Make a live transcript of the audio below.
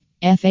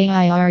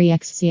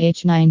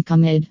Fairexch9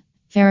 Comid.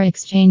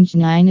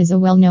 Fairexch9 is a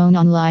well-known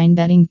online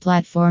betting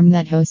platform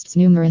that hosts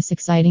numerous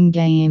exciting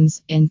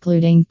games,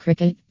 including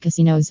cricket,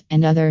 casinos,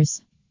 and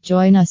others.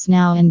 Join us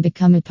now and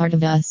become a part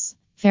of us.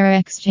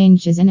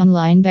 Fairexch9 is an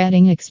online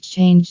betting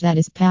exchange that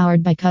is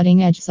powered by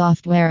cutting-edge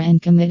software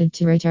and committed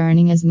to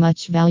returning as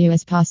much value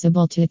as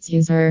possible to its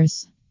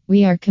users.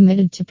 We are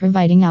committed to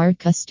providing our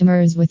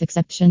customers with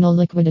exceptional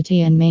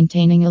liquidity and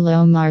maintaining a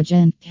low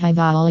margin,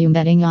 high-volume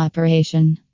betting operation.